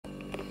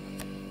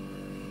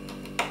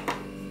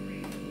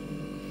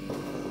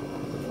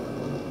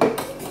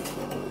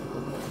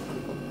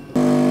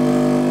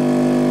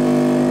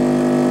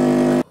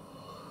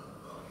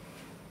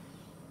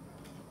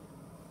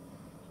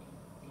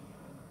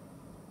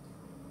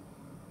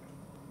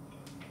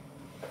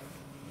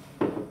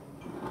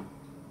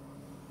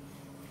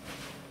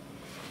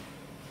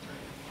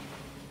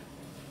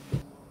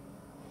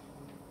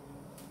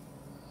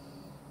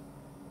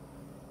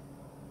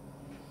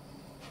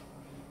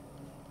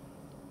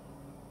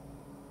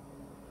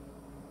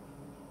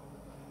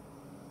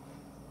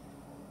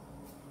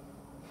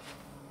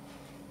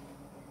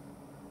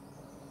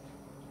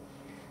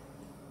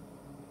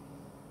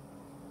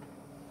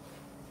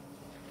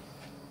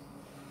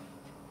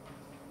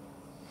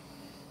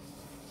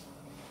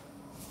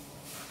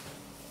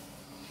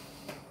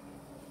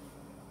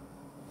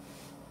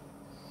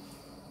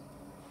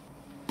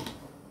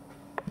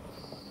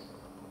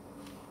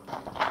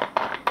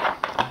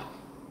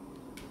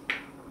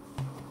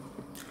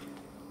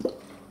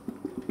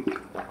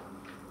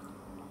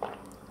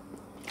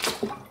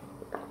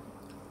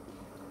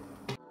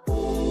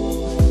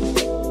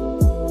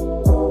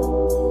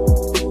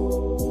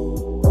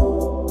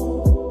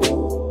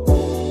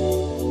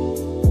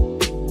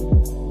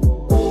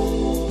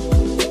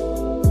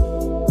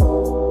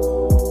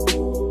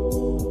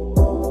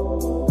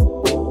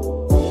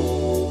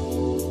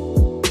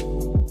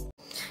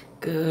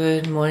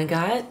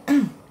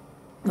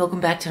Welcome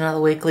back to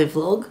another weekly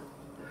vlog.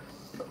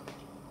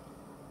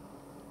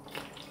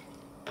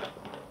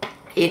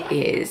 It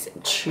is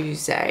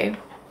Tuesday,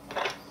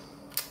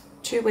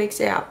 2 weeks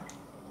out.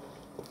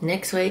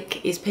 Next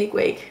week is peak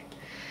week.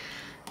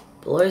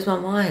 Blows my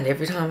mind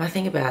every time I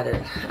think about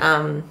it.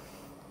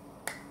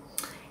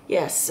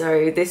 Yes,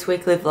 so this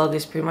weekly vlog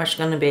is pretty much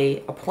going to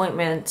be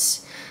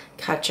appointments,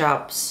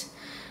 catch-ups.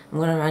 I'm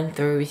going to run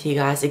through with you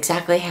guys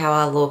exactly how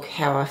I look,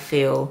 how I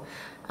feel.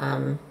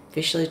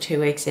 Officially 2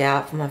 weeks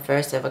out for my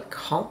first ever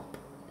comp.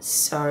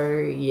 So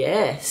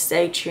yeah,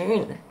 stay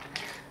tuned.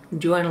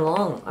 Join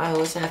along. I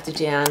also have to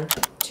down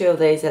 2 of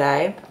these a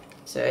day.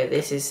 So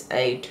this is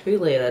a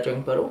 2-litre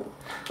drink bottle.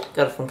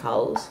 Got it from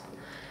Coles.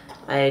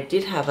 I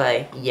did have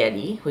a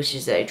Yeti, which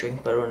is a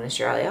drink bottle in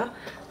Australia,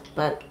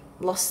 but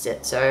lost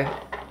it. So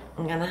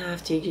I'm gonna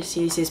have to just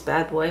use this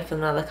bad boy for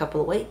another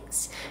couple of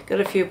weeks. Got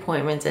a few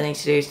appointments I need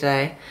to do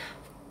today.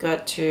 I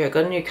got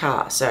a new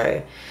car,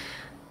 so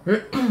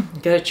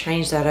gotta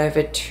change that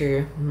over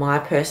to my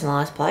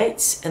personalised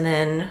plates, and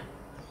then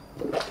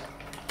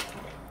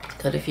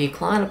got a few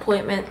client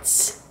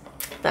appointments,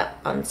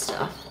 that fun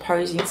stuff,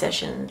 posing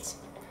sessions.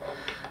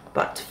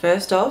 But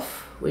first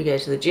off, we go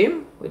to the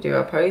gym, we do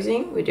our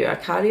posing, we do our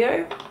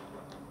cardio,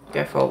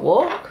 go for a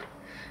walk,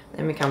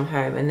 then we come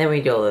home, and then we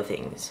do all the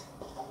things.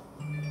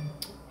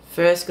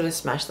 First, gotta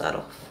smash that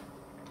off.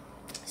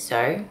 So,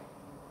 I'm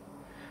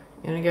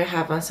gonna go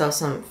have myself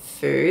some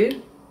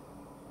food,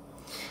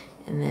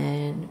 and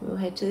then we'll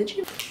head to the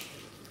gym.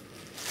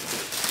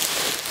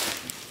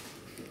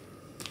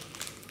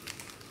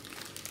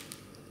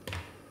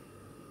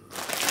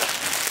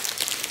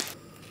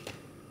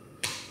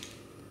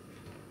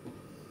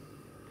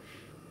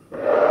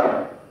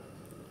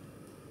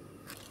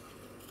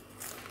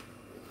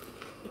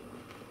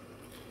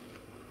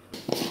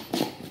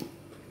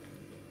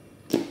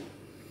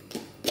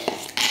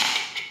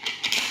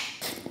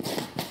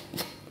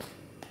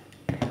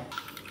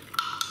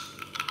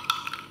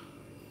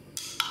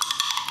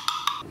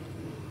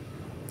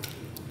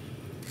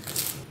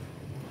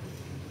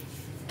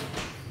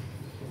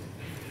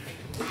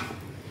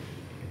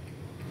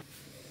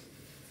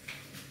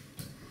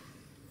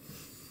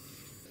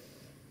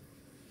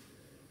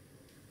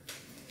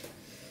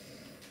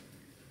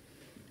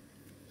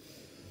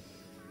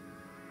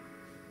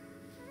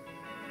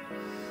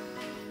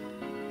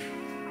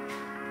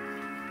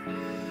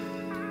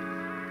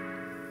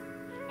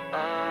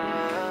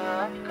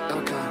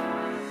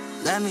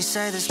 Let me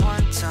say this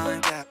one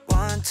time, yeah,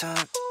 one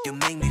time. You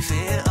make me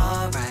feel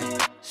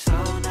alright, so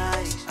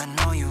nice. I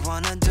know you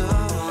wanna do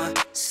more,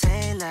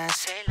 say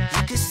less.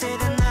 You can stay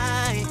the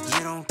night,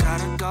 you don't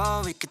gotta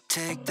go. We could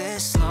take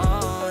this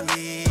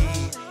slowly,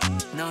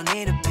 no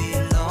need to be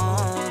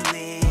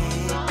lonely.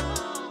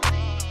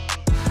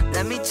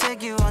 Let me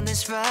take you on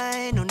this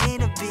ride, no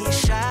need to be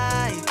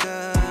shy,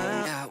 girl.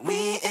 Yeah,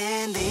 we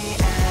in the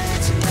air,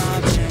 it's an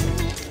option,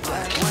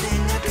 but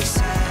wouldn't it be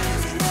sad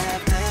if we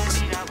left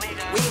this?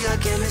 We got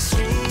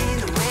chemistry,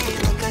 the way you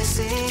look, I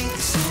see.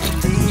 It's in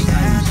the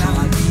air, now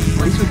I need it.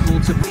 We in the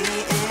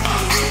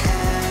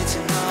air, it's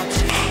an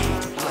option,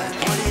 but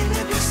wouldn't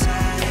it be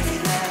sad if we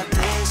left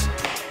this?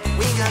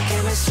 We got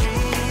chemistry,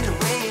 the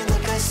way you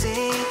look, I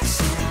see. It's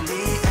in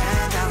the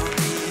air, now I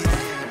need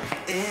it.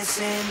 It's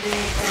in the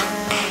air.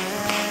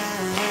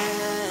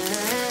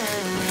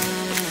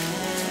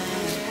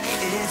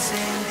 It's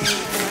in the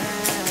air.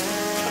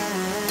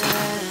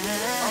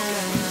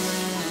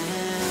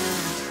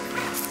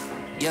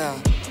 Yeah,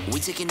 we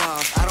taking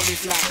off, I don't be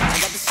fly. I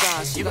got the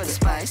sauce, you got the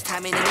spice.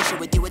 Timing and issue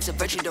with you, it's a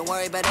virtue. Don't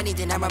worry about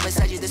anything, I'm right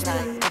beside you this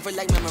night. Comfort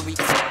like memory,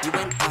 you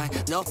and I,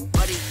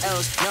 nobody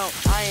else. No,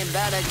 I ain't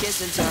bad at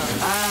kissing tongue.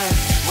 I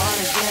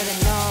wanna get to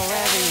know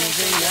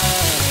everything,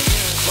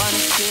 yeah.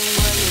 Wanna see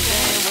where you've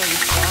been, where you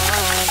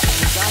from.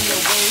 It's on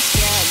your waist,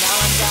 yeah,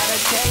 now I got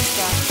a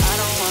taste. I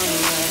don't wanna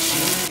rush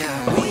you,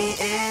 yeah. We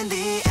in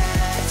the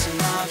air, it's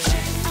an option,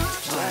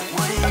 but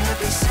wouldn't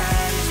it be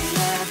sad if we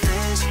left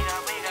this?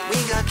 We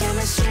got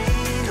chemistry,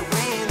 the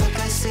way you look,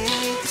 I see.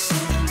 It's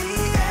in the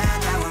air,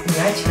 now we're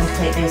To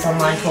complete these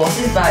online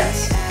courses, but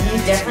you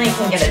definitely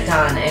can get it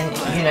done, and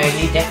you know,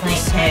 you definitely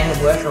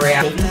can work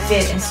around keeping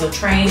fit and still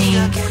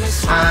training,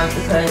 because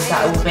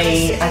that will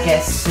be, I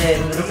guess,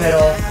 a little bit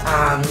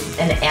of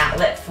an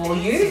outlet for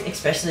you,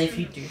 especially if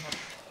you do have.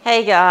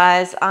 Hey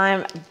guys,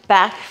 I'm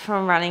back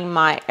from running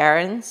my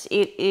errands.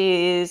 It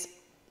is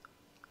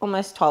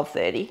almost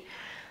 12:30.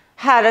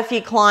 Had a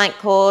few client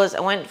calls.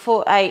 I went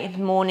for a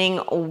morning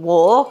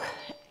walk.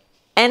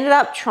 Ended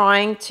up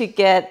trying to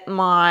get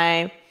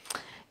my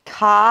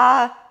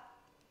car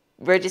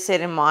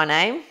registered in my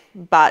name,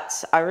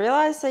 but I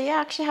realized that you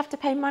actually have to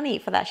pay money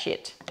for that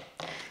shit.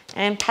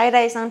 And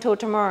payday's until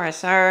tomorrow,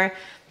 so I'm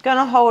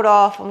gonna hold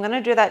off. I'm gonna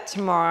do that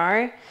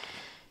tomorrow.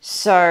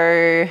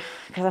 So,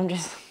 because I'm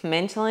just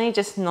mentally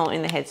just not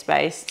in the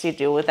headspace to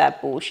deal with that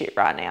bullshit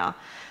right now.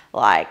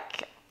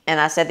 Like,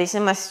 and I said this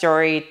in my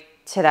story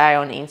today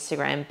on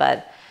Instagram,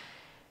 but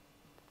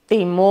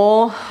the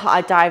more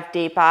I dive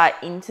deeper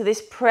into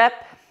this prep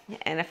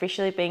and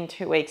officially being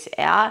 2 weeks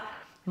out,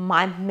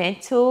 my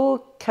mental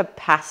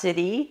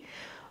capacity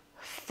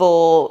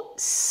for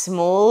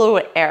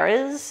small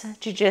errors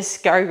to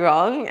just go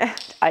wrong,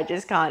 I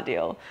just can't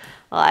deal.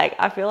 Like,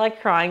 I feel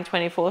like crying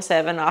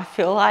 24/7. I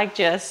feel like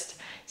just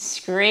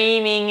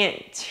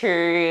screaming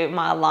to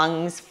my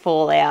lungs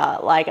fall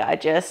out. Like, I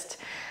just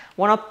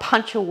want to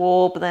punch a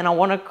wall, but then I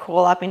want to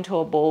crawl up into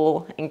a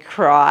ball and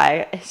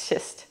cry. It's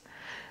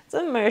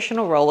an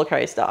emotional roller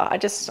coaster. I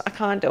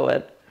can't do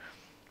it.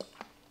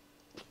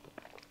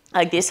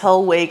 Like, this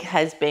whole week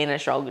has been a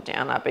struggle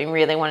down. I've been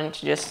really wanting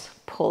to just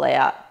pull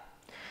out,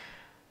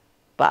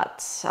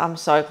 but I'm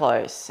so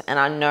close. And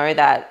I know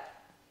that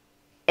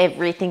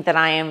everything that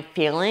I am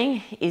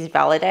feeling is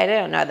validated.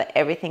 I know that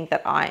everything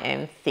that I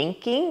am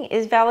thinking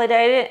is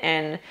validated.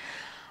 And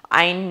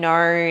I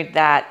know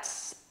that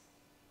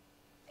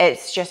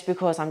it's just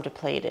because I'm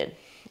depleted.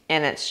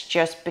 And it's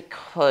just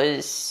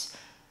because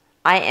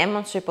I am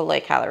on super low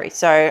calories.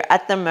 So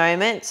at the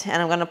moment,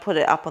 and I'm going to put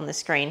it up on the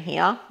screen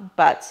here,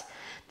 but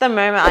at the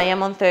moment I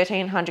am on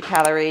 1,300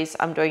 calories.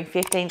 I'm doing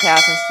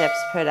 15,000 steps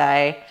per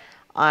day.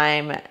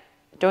 I'm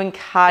doing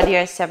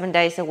cardio 7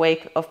 days a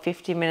week of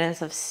 50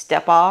 minutes of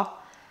stepper.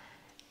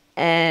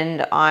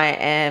 And I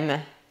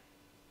am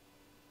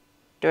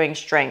doing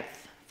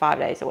strength 5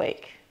 days a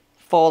week.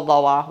 4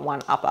 lower,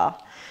 1 upper.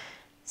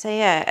 So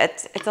yeah,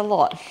 it's a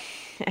lot.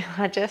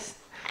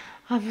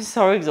 I'm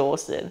so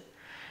exhausted.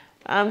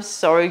 I'm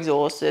so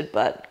exhausted,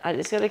 but I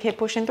just gotta keep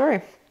pushing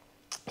through.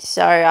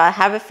 So I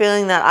have a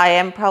feeling that I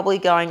am probably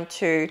going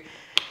to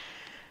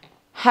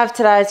have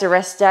today as a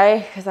rest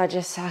day because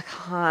I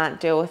can't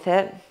deal with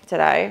it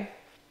today.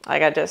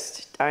 Like, I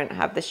just don't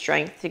have the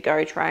strength to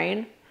go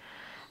train.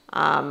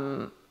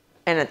 And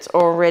it's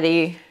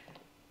already,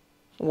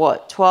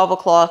 what, 12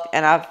 o'clock,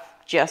 and I've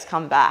just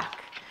come back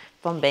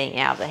from being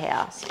out of the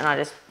house. And I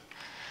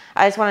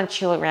just want to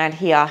chill around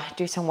here,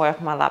 do some work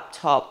on my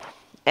laptop,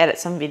 edit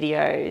some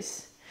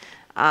videos.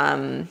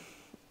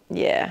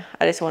 Yeah,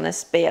 I just want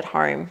to be at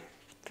home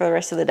for the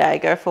rest of the day,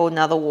 go for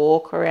another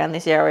walk around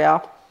this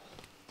area,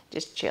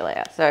 just chill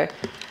out. So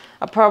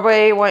I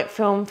probably won't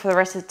film for the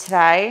rest of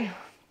today,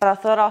 but I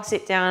thought I'll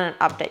sit down and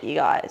update you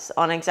guys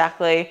on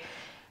exactly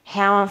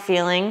how I'm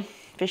feeling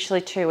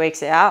officially 2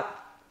 weeks out,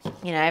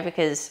 you know,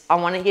 because I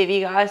want to give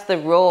you guys the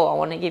raw, I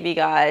want to give you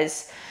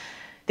guys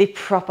the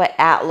proper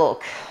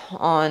outlook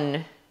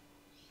on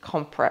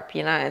comp prep.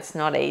 You know, it's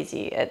not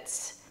easy.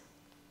 It's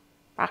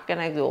fucking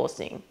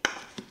exhausting.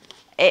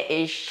 It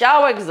is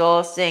so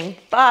exhausting,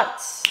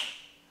 but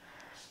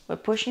we're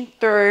pushing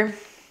through.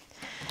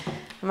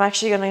 I'm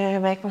actually going to go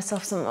make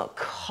myself some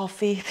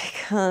coffee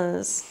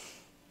because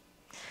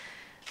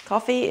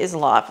coffee is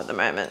life at the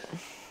moment.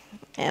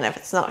 And if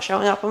it's not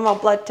showing up on my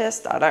blood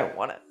test, I don't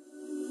want it.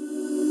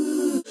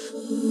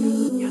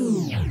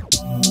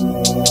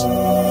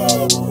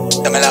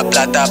 Dame la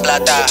plata,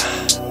 plata.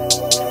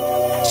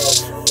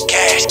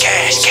 Cash,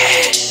 cash,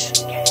 cash.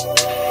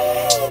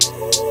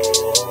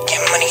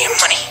 Get money, get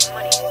money.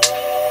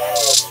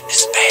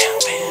 It's bam,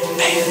 bam,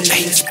 bam,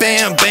 bam. It's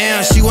bam,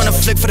 bam. She wanna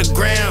flick for the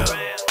gram.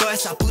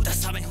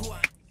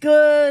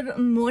 Good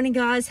morning,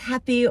 guys.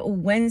 Happy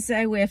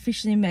Wednesday. We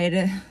officially made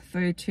it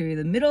through to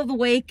the middle of the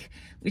week,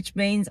 which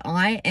means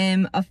I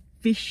am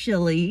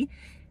officially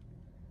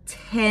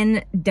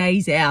 10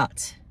 days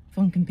out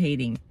from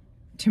competing.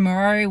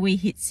 Tomorrow we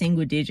hit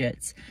single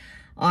digits.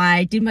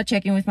 I did my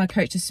check-in with my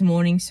coach this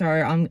morning, so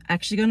I'm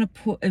actually going to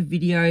put a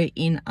video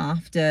in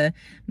after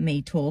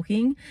me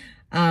talking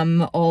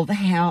of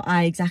how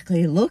I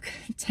exactly look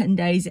 10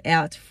 days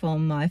out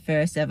from my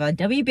first ever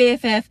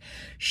Wbff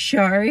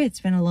show. It's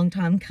been a long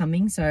time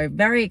coming, so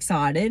very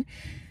excited.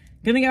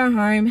 Gonna go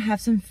home, have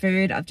some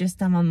food. I've just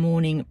done my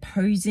morning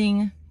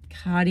posing,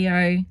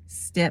 cardio,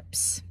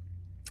 steps.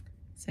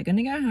 So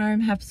gonna go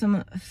home, have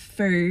some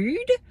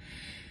food,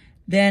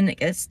 then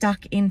get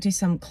stuck into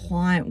some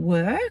client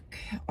work.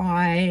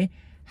 I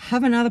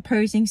have another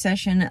posing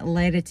session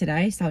later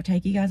today, so I'll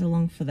take you guys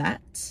along for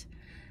that.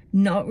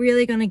 Not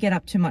really going to get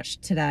up too much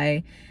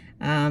today.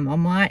 I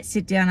might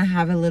sit down and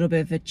have a little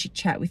bit of a chit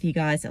chat with you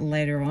guys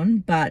later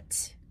on,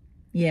 but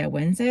yeah,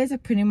 Wednesdays are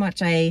pretty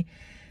much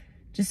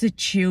just a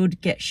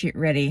chilled get shit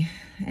ready.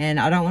 And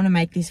I don't want to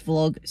make this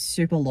vlog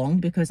super long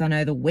because I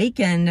know the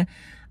weekend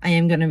I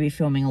am going to be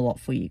filming a lot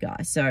for you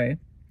guys. So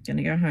going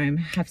to go home,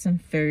 have some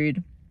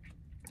food.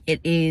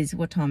 It is,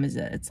 what time is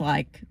it? It's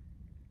like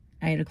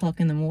 8 o'clock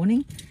in the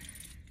morning.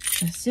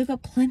 I've still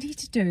got plenty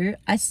to do.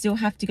 I still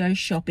have to go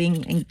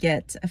shopping and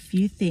get a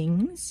few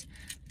things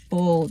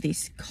for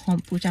this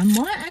comp, which I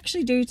might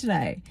actually do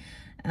today.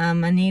 I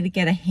need to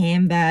get a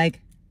handbag,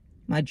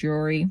 my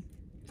jewelry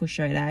for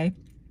show day,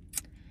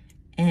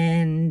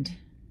 and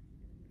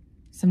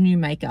some new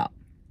makeup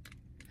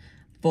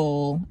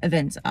for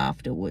events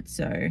afterwards.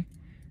 So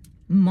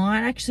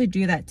might actually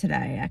do that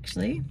today,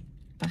 actually,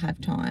 if I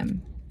have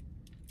time.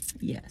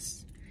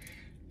 Yes.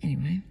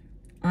 Anyway,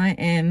 I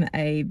am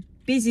a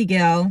busy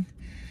girl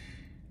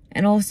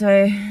and also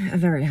a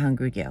very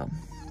hungry girl.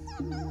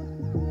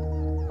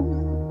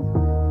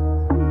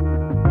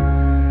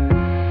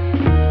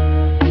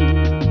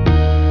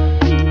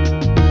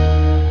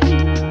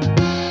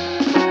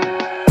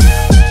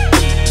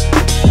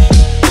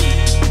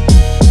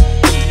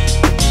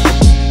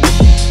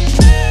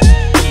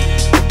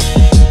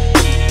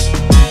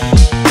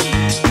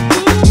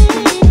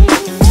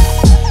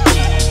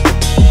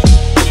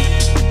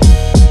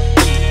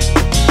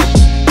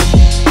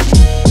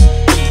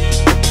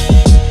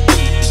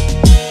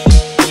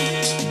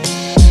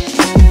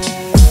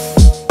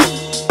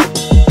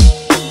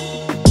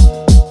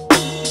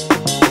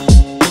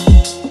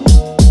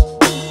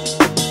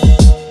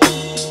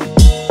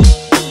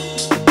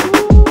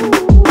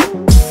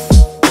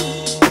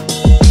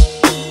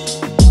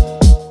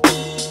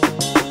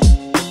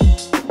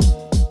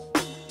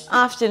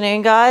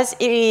 afternoon, guys.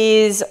 It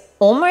is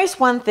almost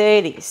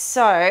 1:30,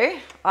 so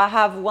I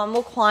have one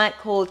more client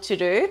call to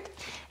do,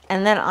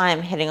 and then I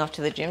am heading off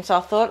to the gym. So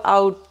I thought I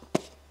would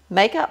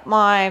make up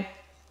my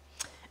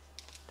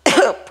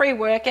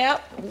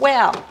pre-workout,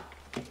 wow,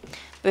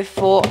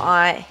 before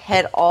I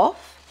head off.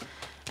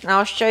 And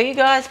I'll show you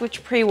guys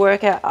which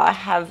pre-workout I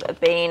have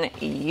been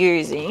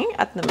using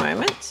at the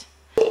moment.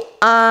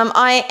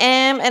 I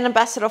am an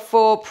ambassador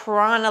for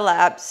Piranha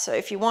Labs, so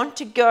if you want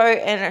to go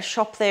and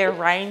shop their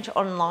range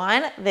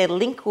online, their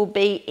link will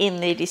be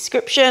in the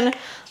description.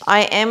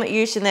 I am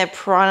using their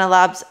Piranha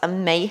Labs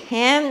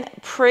Mayhem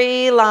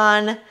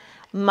Pre-Lan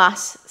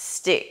Must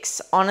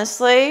Sticks.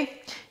 Honestly,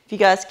 if you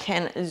guys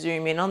can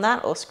zoom in on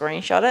that or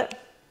screenshot it,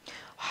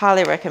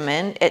 highly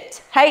recommend.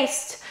 It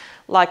tastes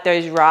like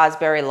those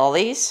raspberry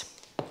lollies.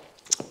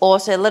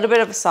 Also, a little bit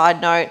of a side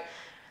note,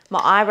 my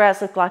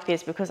eyebrows look like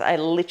this because I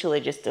literally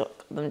just got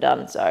them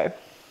done. So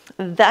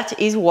that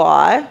is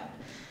why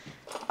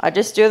I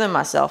just do them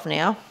myself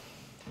now,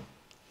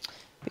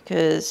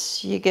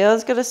 because you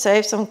girls got to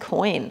save some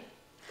coin.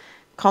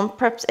 Comp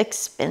prep's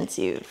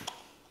expensive.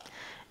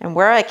 And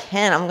where I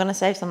can, I'm going to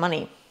save some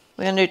money.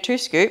 We're going to do 2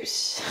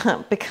 scoops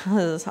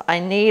because I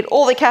need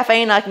all the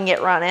caffeine I can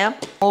get right now.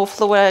 The more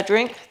fluid I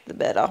drink, the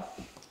better.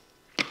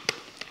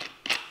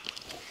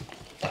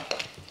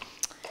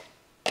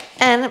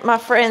 And my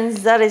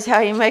friends, that is how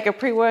you make a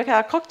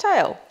pre-workout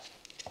cocktail.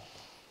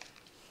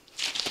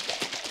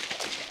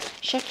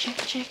 Shake,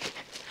 shake, shake.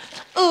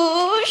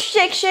 Ooh,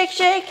 shake, shake,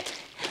 shake.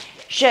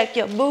 Shake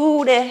your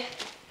booty.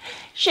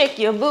 Shake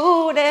your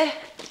booty.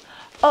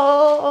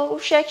 Oh,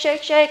 shake,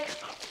 shake, shake.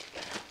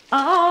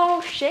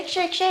 Oh, shake,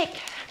 shake, shake.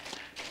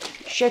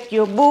 Shake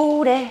your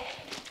booty.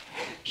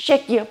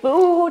 Shake your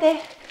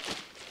booty.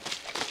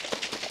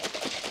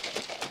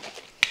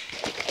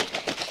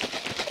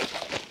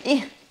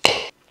 Yeah.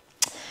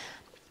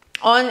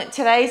 On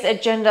today's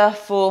agenda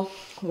for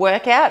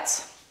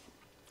workouts,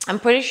 I'm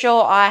pretty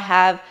sure I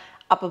have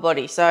upper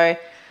body. So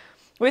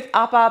with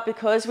upper,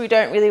 because we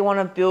don't really want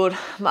to build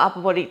my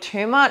upper body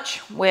too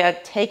much, we're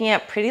taking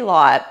it pretty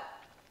light.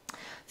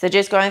 So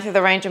just going through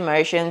the range of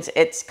motions,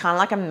 it's kind of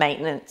like a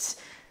maintenance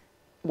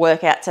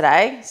workout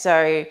today.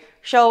 So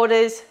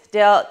shoulders,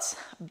 delts,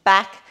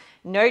 back,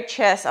 no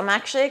chest. I'm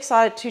actually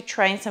excited to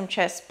train some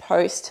chest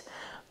post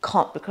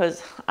comp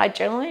because I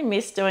generally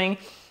miss doing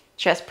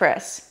chest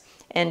press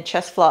and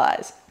chest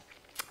flies.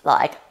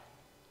 Like,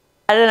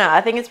 I don't know,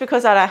 I think it's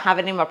because I don't have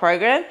it in my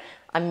program.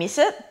 I miss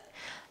it.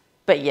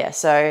 But yeah,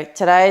 so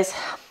today's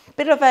a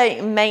bit of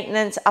a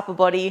maintenance upper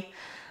body.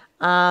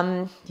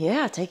 Yeah,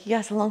 I'll take you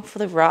guys along for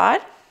the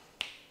ride.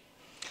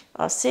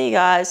 I'll see you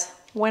guys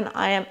when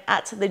I am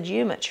at the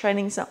gym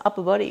training some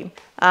upper body.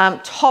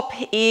 Top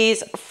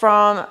is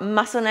from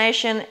Muscle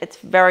Nation. It's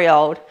very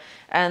old.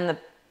 And the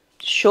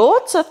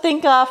shorts, I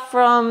think, are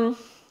from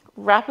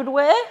Rapid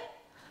Wear.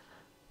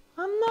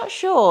 I'm not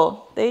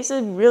sure. These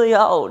are really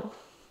old.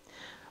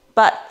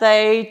 But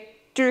they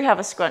do have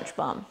a scrunch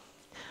bum.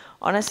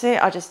 Honestly,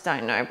 I just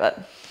don't know. But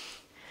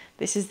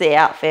this is the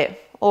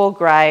outfit. All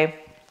grey.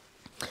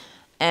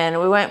 And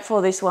we went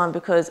for this one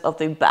because of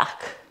the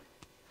back.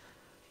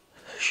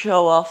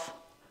 Show off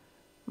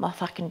my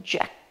fucking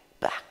jack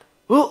back.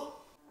 Ooh.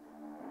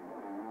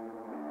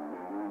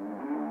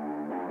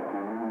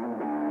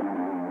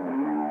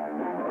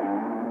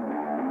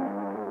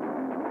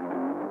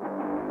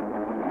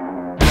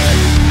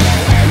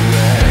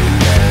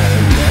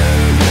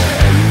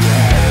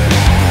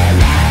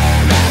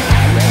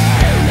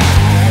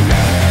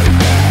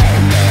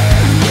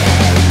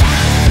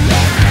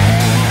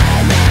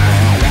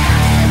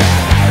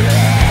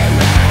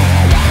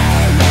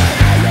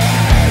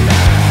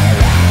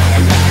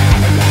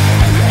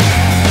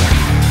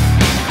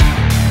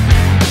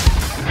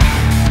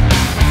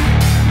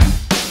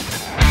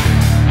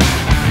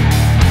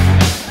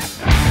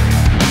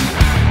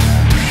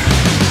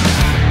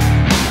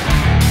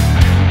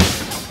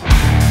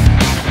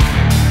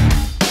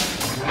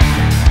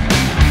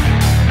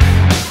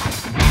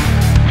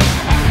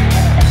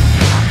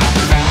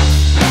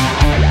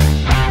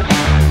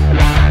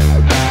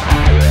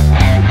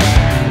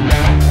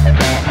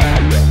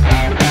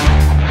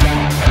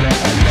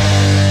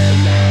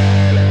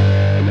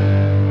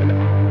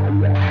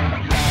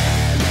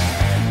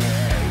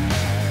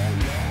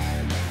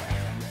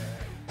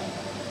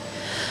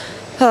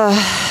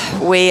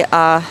 We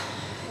are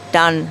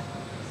done.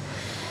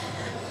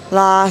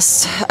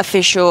 Last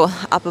official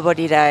upper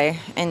body day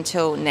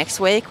until next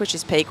week, which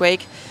is peak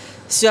week.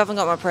 Still haven't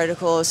got my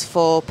protocols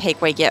for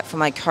peak week yet for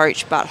my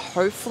coach, but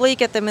hopefully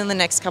get them in the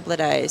next couple of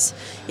days.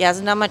 He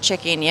hasn't done my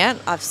check-in yet.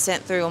 I've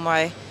sent through all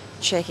my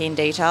check-in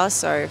details,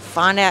 so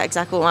find out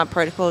exactly what my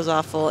protocols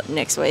are for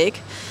next week.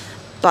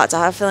 But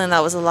I have a feeling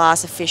that was the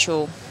last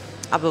official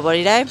upper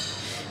body day,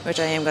 which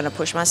I am going to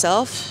push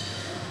myself.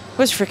 It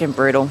was freaking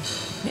brutal.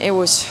 It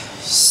was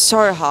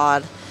so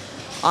hard.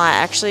 I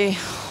actually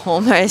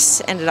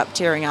almost ended up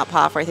tearing up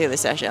halfway through the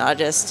session.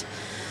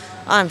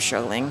 I'm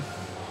struggling.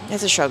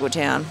 It's a struggle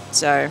town.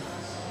 So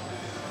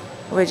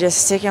we're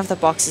just ticking off the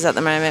boxes at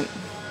the moment.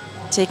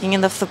 Ticking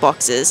in the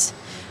boxes.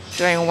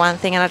 doing one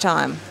thing at a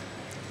time.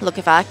 Look,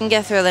 if I can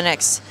get through the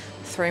next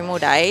 3 more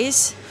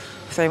days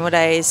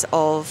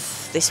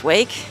of this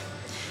week,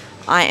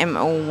 I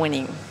am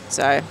winning.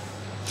 So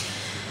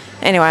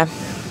anyway,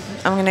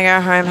 I'm gonna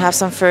go home, have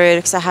some food,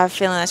 because I have a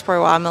feeling that's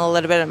probably why I'm a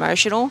little bit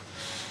emotional.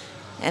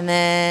 And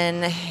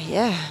then,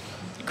 yeah,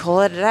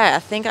 call it a day. I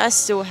think I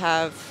still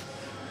have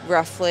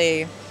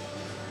roughly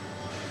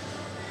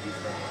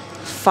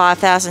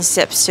 5,000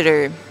 steps to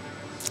do.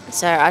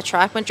 So I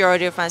track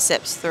majority of my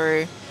steps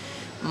through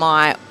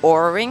my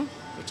Aura ring,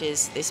 which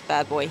is this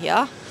bad boy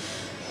here.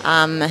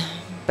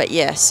 But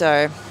yeah,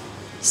 so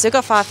still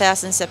got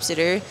 5,000 steps to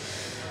do.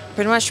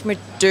 Pretty much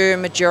do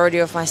majority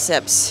of my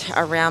steps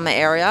around my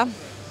area,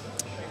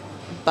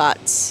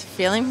 but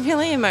feeling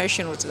really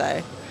emotional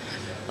today.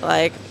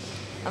 Like,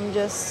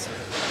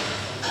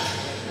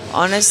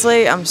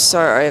 honestly, I'm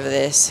so over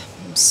this.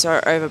 I'm so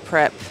over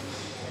prep.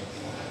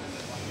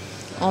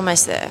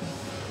 Almost there.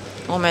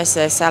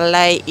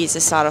 Saturday is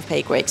the start of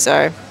peak week,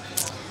 so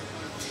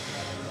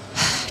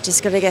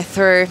just gotta get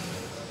through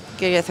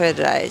the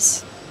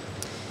days.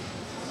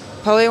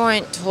 Probably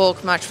won't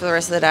talk much for the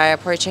rest of the day. I'll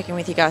probably check in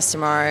with you guys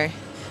tomorrow.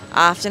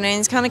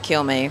 Afternoons kind of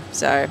kill me,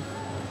 so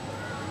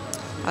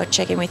I'll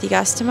check in with you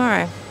guys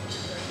tomorrow.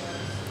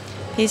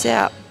 Peace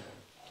out.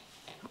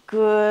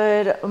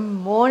 Good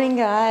morning,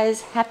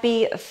 guys.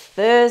 Happy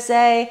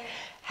Thursday.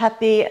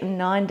 Happy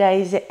 9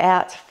 days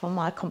out from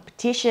my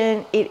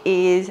competition. It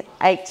is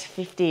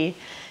 8:50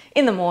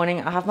 in the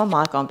morning. I have my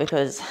mic on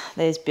because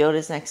there's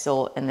builders next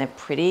door and they're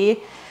pretty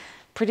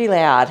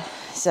loud.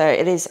 So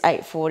it is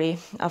 8:40.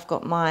 I've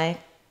got my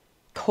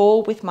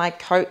call with my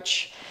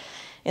coach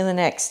in the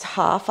next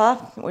half hour,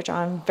 which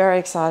I'm very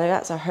excited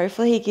about. So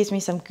hopefully he gives me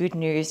some good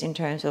news in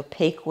terms of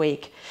peak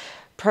week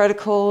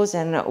protocols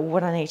and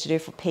what I need to do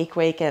for peak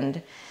week,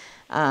 and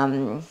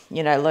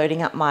you know,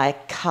 loading up my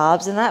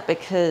carbs and that,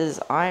 because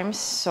I'm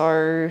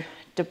so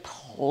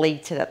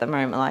depleted at the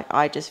moment. Like,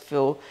 I just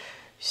feel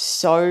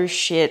so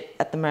shit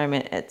at the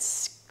moment.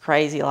 It's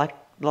crazy. Like,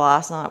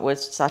 last night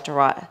was such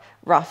a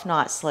rough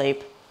night's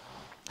sleep.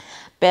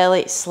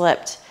 Barely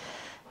slept.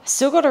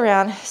 Still got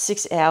around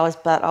 6 hours,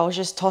 but I was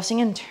just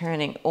tossing and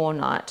turning all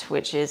night,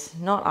 which is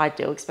not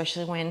ideal,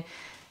 especially when,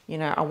 you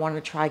know, I want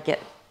to try get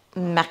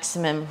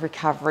maximum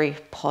recovery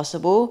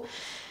possible.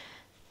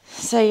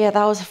 So yeah,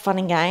 that was fun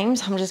and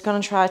games. I'm just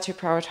going to try to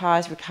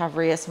prioritize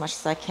recovery as much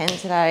as I can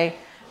today.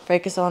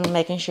 Focus on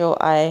making sure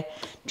I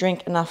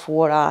drink enough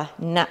water,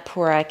 nap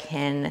where I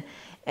can,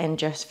 and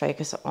just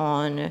focus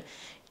on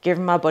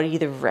giving my body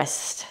the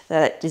rest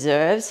that it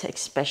deserves,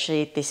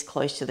 especially this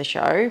close to the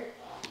show.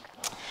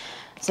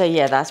 So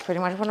yeah, that's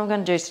pretty much what I'm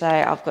going to do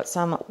today. I've got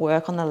some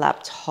work on the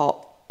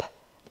laptop.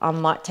 I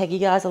might take you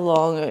guys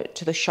along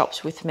to the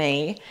shops with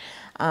me,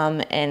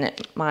 and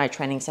my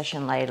training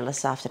session later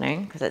this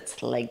afternoon, because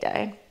it's leg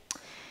day.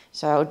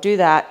 So I'll do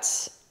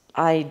that.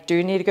 I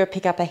do need to go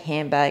pick up a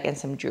handbag and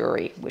some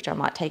jewelry, which I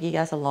might take you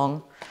guys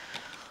along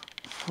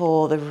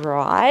for the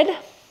ride.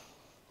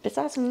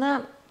 Besides from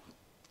that,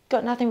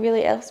 got nothing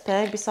really else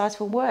planned besides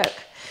for work.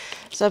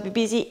 So I'll be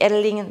busy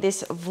editing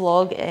this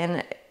vlog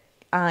and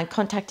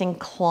contacting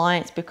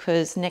clients,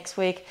 because next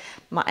week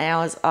my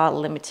hours are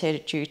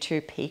limited due to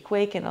peak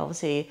week, and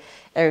obviously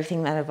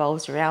everything that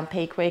evolves around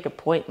peak week,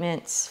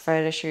 appointments,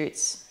 photo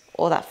shoots,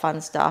 all that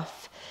fun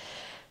stuff.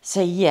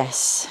 So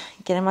yes,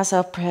 getting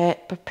myself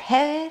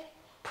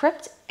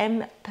prepped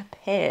and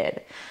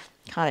prepared.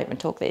 Can't even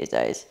talk these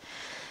days.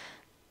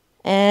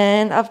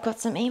 And I've got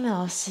some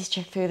emails to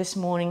check through this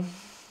morning.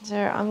 So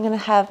I'm gonna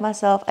have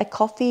myself a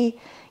coffee,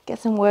 get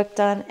some work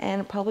done,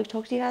 and probably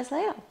talk to you guys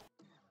later.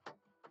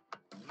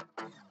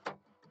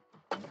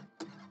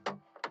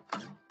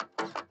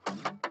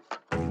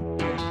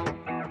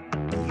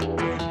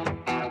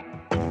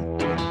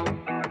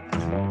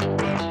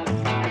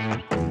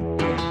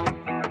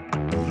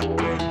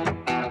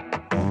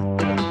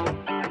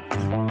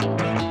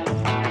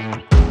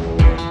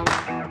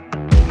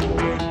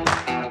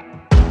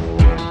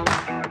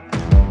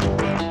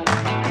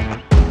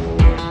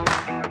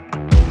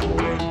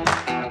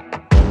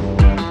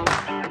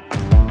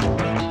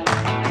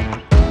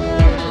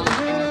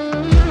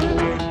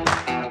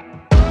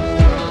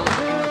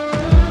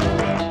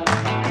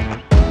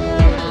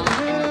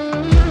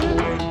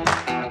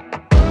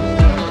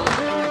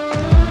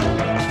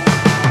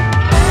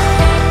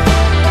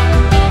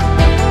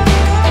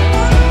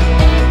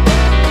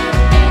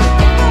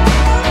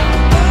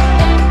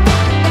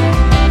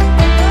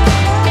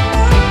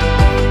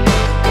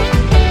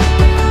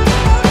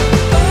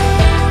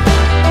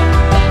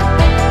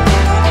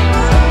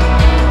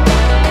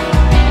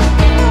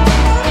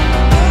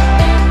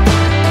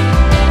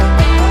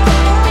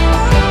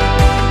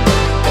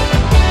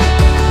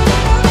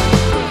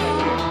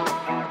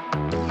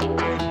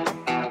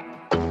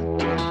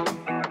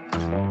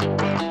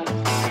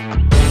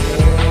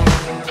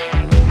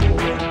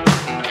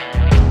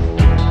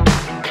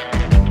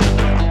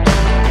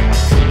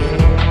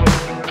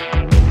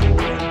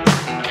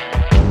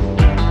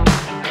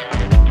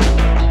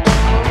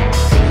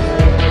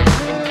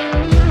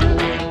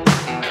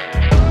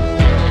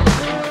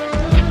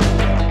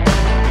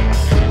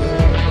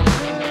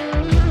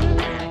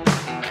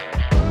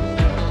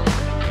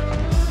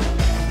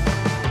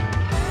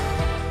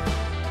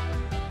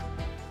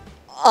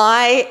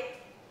 I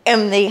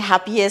am the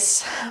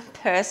happiest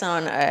person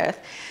on earth.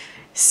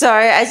 So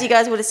as you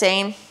guys would have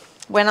seen,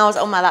 when I was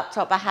on my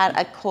laptop, I had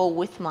a call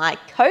with my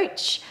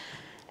coach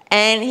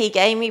and he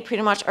gave me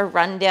pretty much a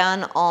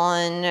rundown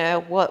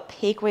on what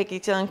peak week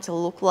is going to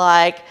look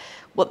like,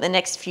 what the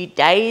next few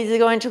days are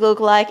going to look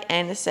like,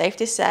 and it's safe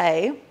to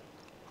say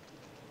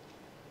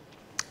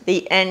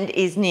the end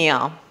is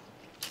near.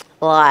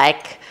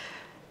 Like,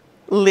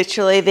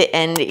 literally the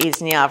end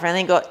is near. I've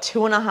only got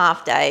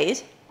 2.5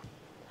 days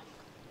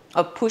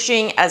of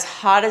pushing as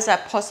hard as I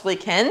possibly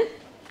can.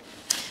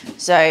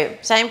 So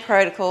same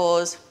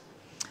protocols,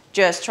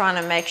 just trying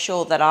to make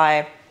sure that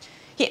I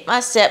hit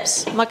my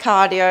steps, my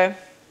cardio,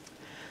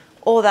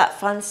 all that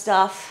fun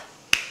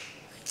stuff.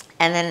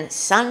 And then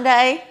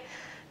Sunday,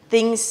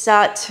 things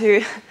start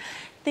to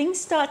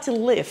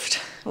lift,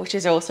 which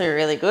is also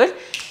really good.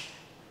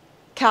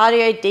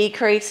 Cardio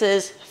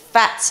decreases,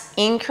 fats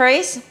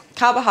increase.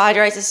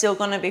 Carbohydrates are still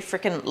gonna be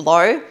freaking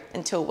low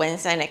until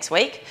Wednesday next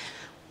week,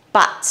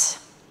 but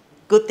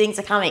good things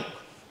are coming.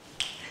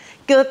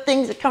 Good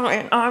things are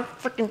coming. I'm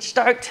freaking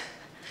stoked.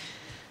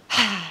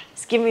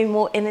 It's giving me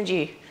more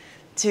energy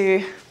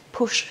to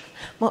push,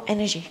 more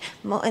energy,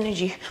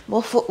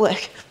 more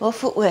footwork.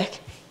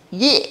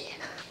 Yeah.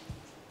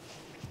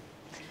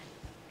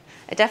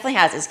 It definitely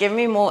has. It's given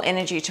me more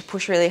energy to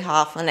push really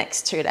hard for the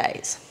next 2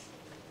 days.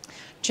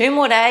 2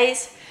 more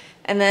days,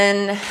 and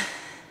then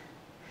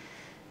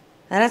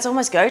it's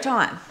almost go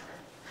time.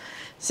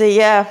 So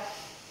yeah,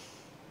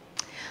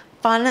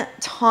 fun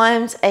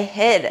times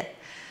ahead.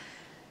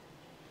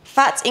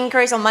 Fats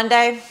increase on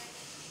Monday,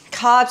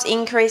 carbs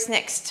increase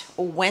next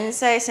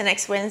Wednesday. So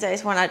next Wednesday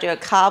is when I do a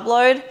carb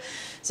load.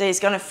 So it's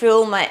gonna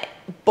fill my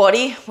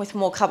body with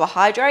more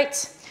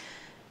carbohydrates.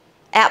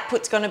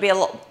 Output's gonna be a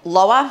lot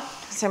lower.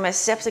 So my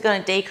steps are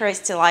gonna decrease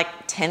to like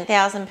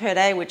 10,000 per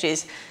day, which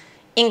is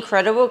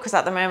incredible because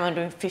at the moment I'm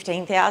doing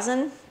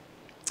 15,000.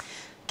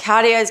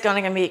 Cardio is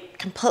gonna be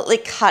completely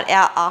cut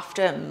out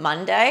after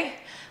Monday.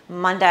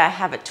 Monday I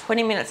have it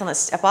 20 minutes on the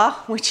stepper,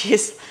 which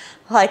is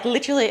like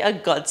literally a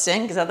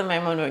godsend because at the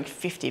moment I'm doing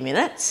 50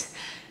 minutes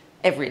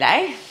every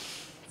day,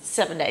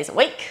 7 days a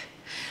week.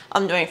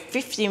 I'm doing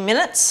 50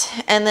 minutes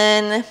and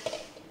then,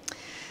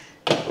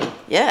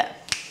 yeah.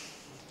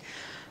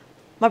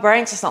 My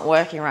brain's just not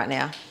working right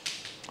now.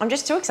 I'm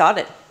just too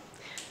excited.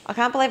 I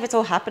can't believe it's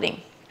all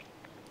happening.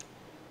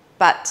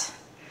 But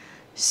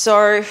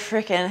so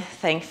freaking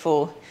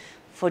thankful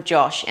for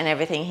Josh and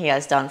everything he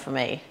has done for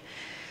me.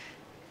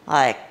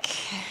 Like,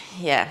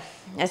 yeah,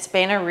 it's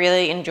been a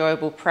really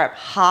enjoyable prep.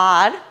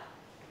 Hard,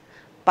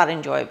 but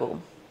enjoyable.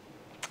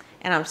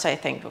 And I'm so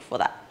thankful for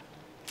that.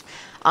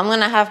 I'm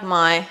gonna have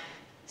my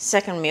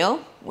second meal,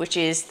 which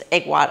is the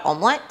egg white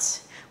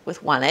omelette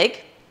with 1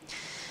 egg.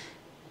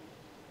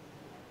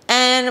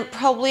 And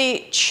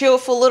probably chill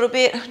for a little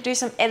bit, do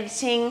some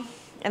editing,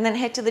 and then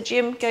head to the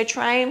gym, go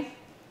train,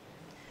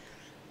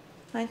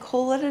 and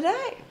call it a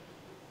day.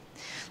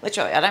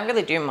 Literally, I don't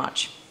really do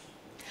much.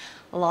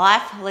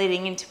 Life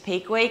leading into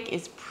peak week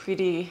is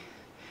pretty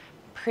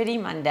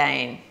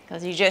mundane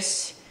because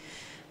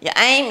your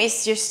aim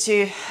is just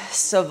to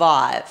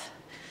survive.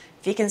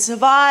 If you can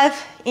survive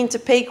into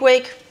peak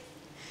week,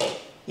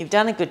 you've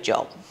done a good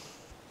job.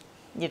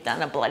 You've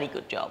done a bloody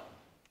good job.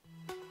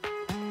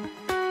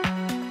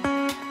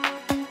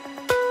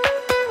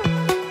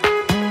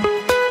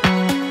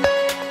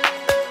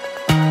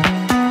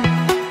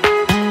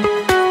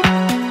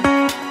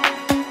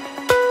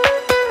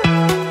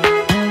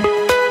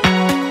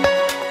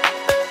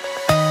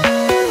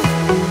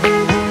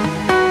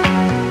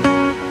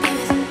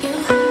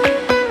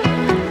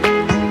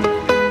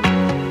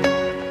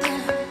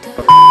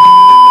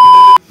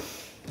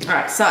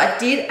 So I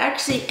did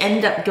actually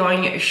end up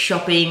going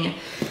shopping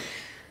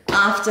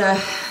after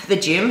the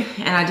gym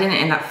and I didn't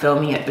end up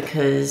filming it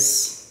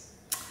because,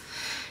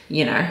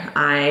 you know,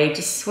 I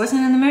just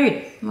wasn't in the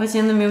mood. I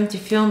wasn't in the mood to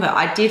film, but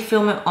I did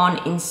film it on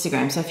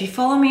Instagram. So if you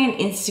follow me on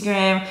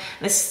Instagram,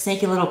 let's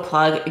sneak a little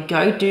plug,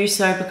 go do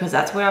so because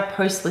that's where I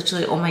post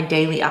literally all my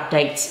daily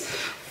updates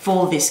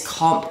for this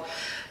comp.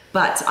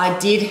 But I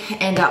did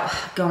end up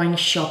going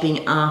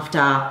shopping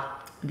after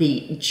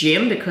the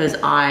gym because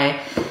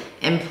I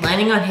am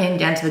planning on heading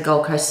down to the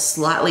Gold Coast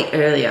slightly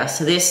earlier.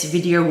 So this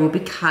video will be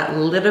cut a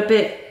little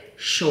bit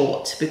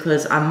short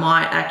because I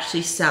might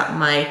actually start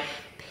my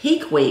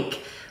peak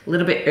week a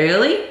little bit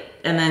early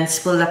and then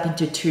split it up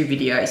into 2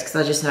 videos because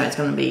I just know it's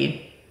gonna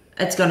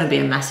be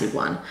a massive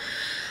one.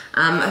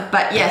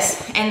 But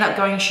yes, end up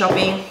going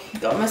shopping.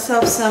 Got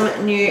myself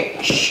some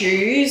new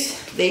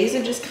shoes. These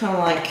are just kind of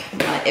like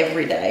my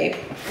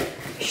everyday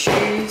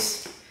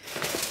shoes.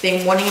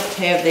 Been wanting a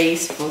pair of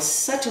these for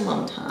such a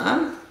long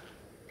time.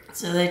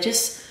 So they're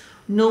just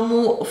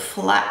normal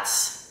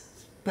flats,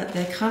 but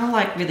they're kind of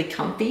like really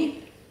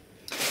comfy.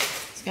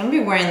 So I'm gonna be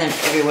wearing them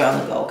everywhere on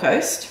the Gold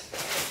Coast.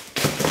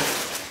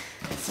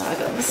 So I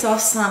got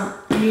myself some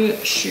new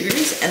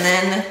shoes and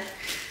then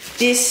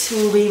this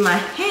will be my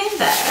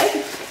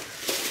handbag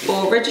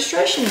for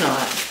registration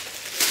night,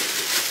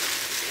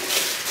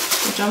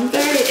 which I'm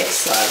very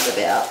excited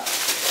about.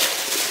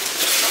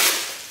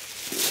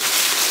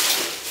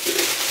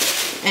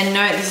 And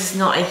no, this is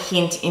not a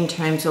hint in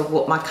terms of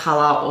what my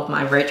colour of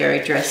my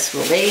rego dress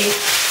will be.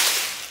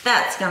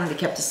 That's going to be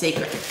kept a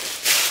secret.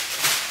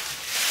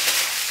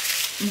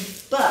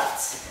 But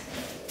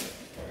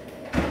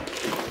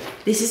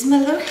this is my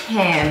little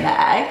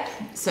handbag.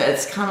 So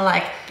it's kind of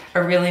like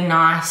a really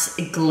nice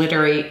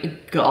glittery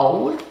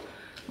gold,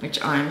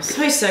 which I'm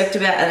so stoked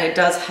about. And it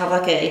does have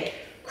like a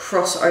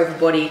crossover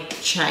body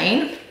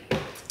chain. So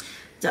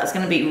that's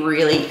going to be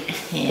really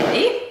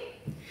handy.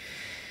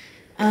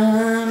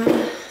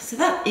 So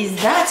that is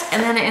that.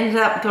 And then I ended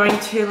up going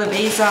to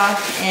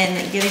Wbff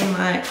and getting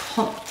my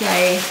comp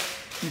day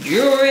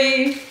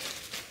jewelry.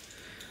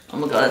 Oh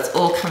my God, it's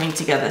all coming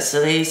together.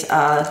 So these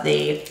are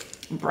the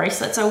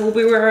bracelets I will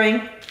be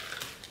wearing.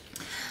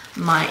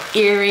 My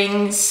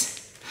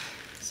earrings.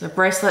 So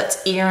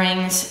bracelets,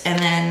 earrings, and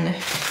then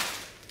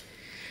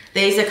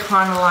these are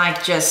kind of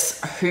like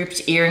just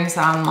hooped earrings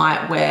that I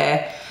might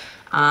wear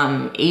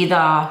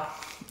either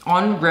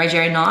on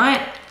rego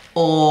night,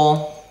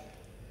 or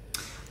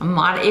I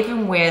might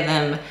even wear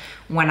them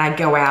when I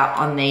go out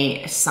on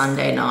the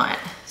Sunday night.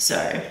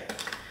 So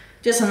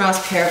just a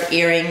nice pair of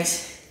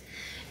earrings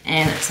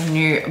and some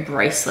new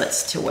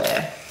bracelets to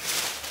wear.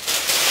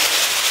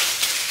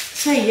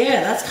 So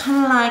yeah, that's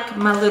kind of like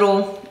my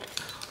little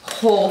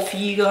haul for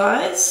you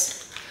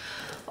guys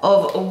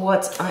of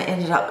what I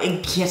ended up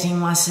getting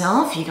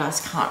myself. You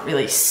guys can't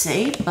really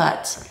see,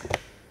 but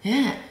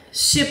yeah,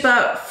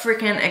 super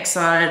freaking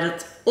excited.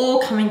 It's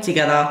all coming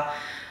together.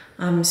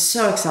 I'm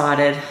so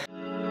excited.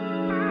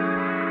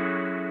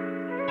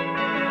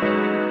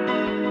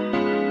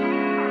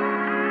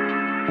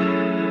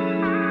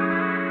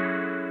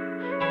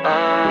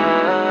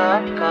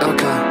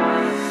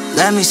 Okay,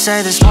 let me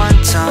say this one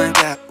time,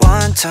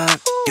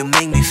 you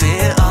make me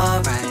feel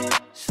alright.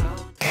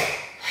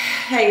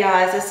 Hey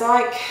guys, it's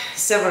like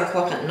 7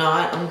 o'clock at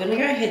night. I'm gonna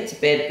go head to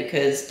bed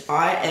because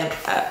I am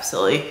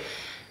absolutely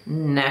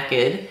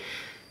knackered.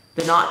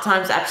 The night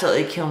times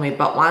absolutely kill me,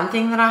 but one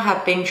thing that I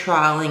have been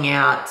trialing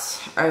out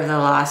over the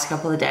last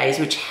couple of days,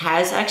 which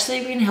has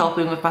actually been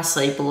helping with my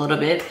sleep a little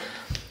bit,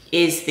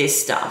 is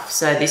this stuff.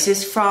 So this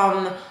is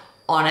from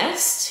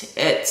Honest.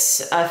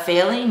 It's a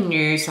fairly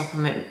new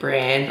supplement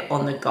brand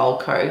on the Gold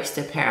Coast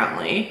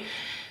apparently,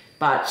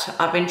 but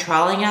I've been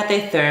trialing out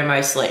their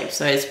Thermo Sleep.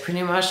 So it's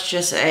pretty much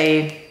just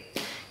a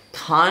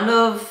kind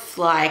of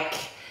like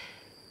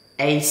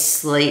a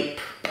sleep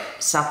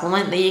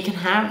supplement that you can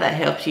have that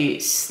helps you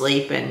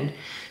sleep and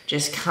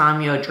just calm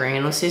your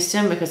adrenal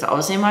system, because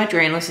obviously my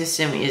adrenal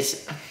system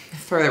is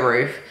through the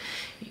roof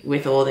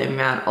with all the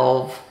amount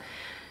of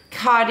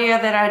cardio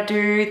that I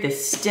do, the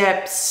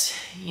steps,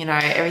 you know,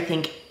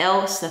 everything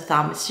else, the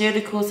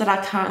pharmaceuticals that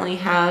I currently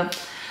have.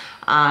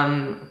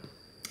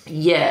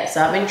 Yeah,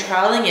 so I've been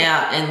trialing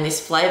out, and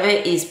this flavor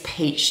is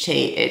peach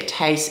tea. It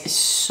tastes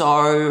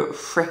so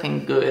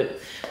freaking good.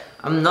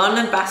 I'm not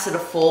an ambassador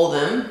for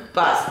them,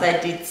 but they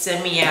did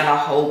send me out a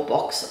whole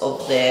box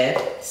of their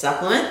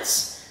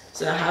supplements.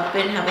 So I have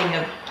been having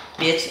a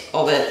bit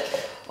of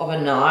it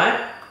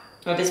overnight.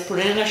 I just put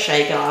it in a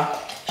shaker,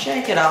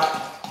 shake it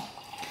up,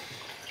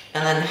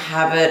 and then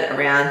have it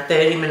around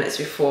 30 minutes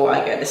before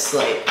I go to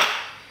sleep.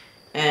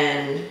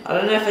 And I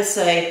don't know if it's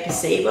a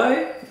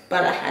placebo,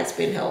 but it has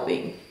been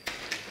helping.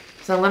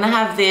 So I'm gonna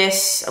have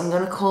this, I'm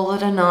gonna call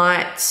it a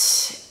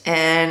night,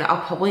 and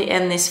I'll probably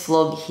end this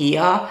vlog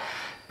here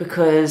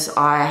because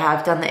I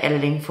have done the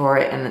editing for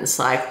it and it's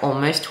like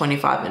almost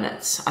 25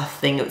 minutes. I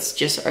think it's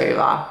just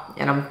over,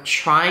 and I'm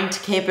trying to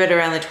keep it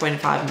around the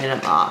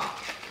 25-minute mark.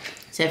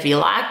 So if you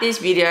like this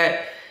video,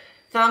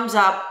 thumbs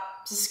up,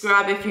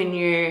 subscribe if you're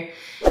new,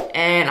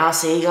 and I'll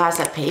see you guys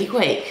at peak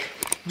week,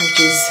 which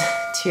is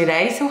 2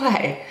 days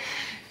away.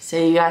 So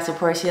you guys will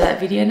probably see that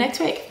video next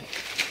week.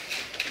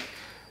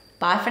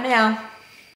 Bye for now.